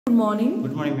Good morning.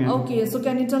 Good morning, ma'am. Okay, so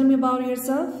can you tell me about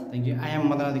yourself? Thank you. I am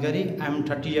Madan Adhikari. I am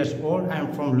 30 years old. I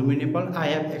am from Lumini, Nepal. I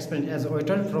have experience as a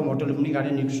waiter from Hotel Lumini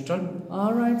Garden New Crystal.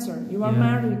 All right, sir. You are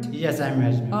married? Yes, I am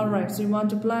married. All right, so you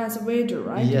want to apply as a waiter,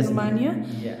 right? Yes, in Romania?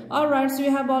 Yeah. All right, so you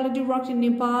have already worked in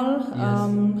Nepal,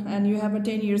 and you have a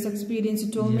 10 years experience, you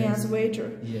told me, as a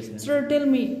waiter. Yes, ma'am. Sir, tell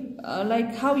me,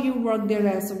 like how you work there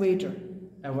as a waiter?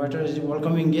 A waiter is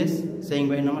welcoming guests, saying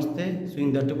by namaste,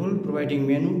 swing the table, providing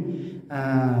menu,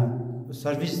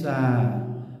 service,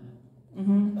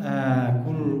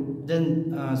 cool,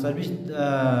 then service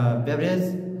beverage,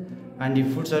 and the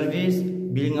food service,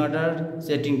 billing order,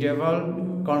 setting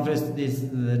table, conference this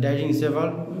dining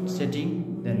table,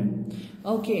 setting. Then.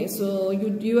 Okay, so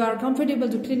you are comfortable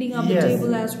to cleaning up the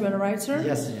table as well, right, sir?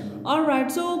 Yes, ma'am. All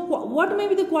right, so what may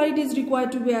be the qualities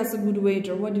required to be as a good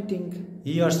waiter? What do you think?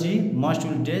 He or she must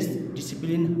will dress,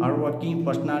 discipline, hardworking,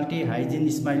 personality, hygiene,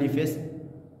 smiley face.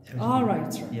 Everything. All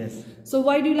right, sir. Yes. So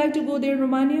why do you like to go there,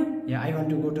 Romania? Yeah, I want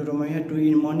to go to Romania to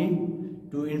earn money,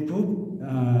 to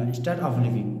improve start of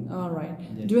living. All right.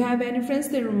 Yes. Do you have any friends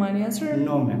there, Romania, sir?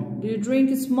 No, ma'am. Do you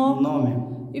drink, smoke? No,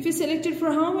 ma'am. If you selected,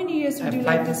 for how many years would you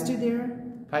like to stay there?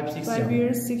 5, 6 5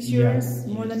 years, 6 years,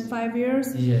 more than 5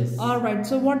 years? Yes. All right.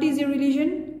 So what is your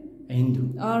religion?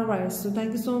 Hindu. All right. So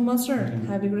thank you so much, sir.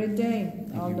 Have a great day.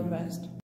 All the best.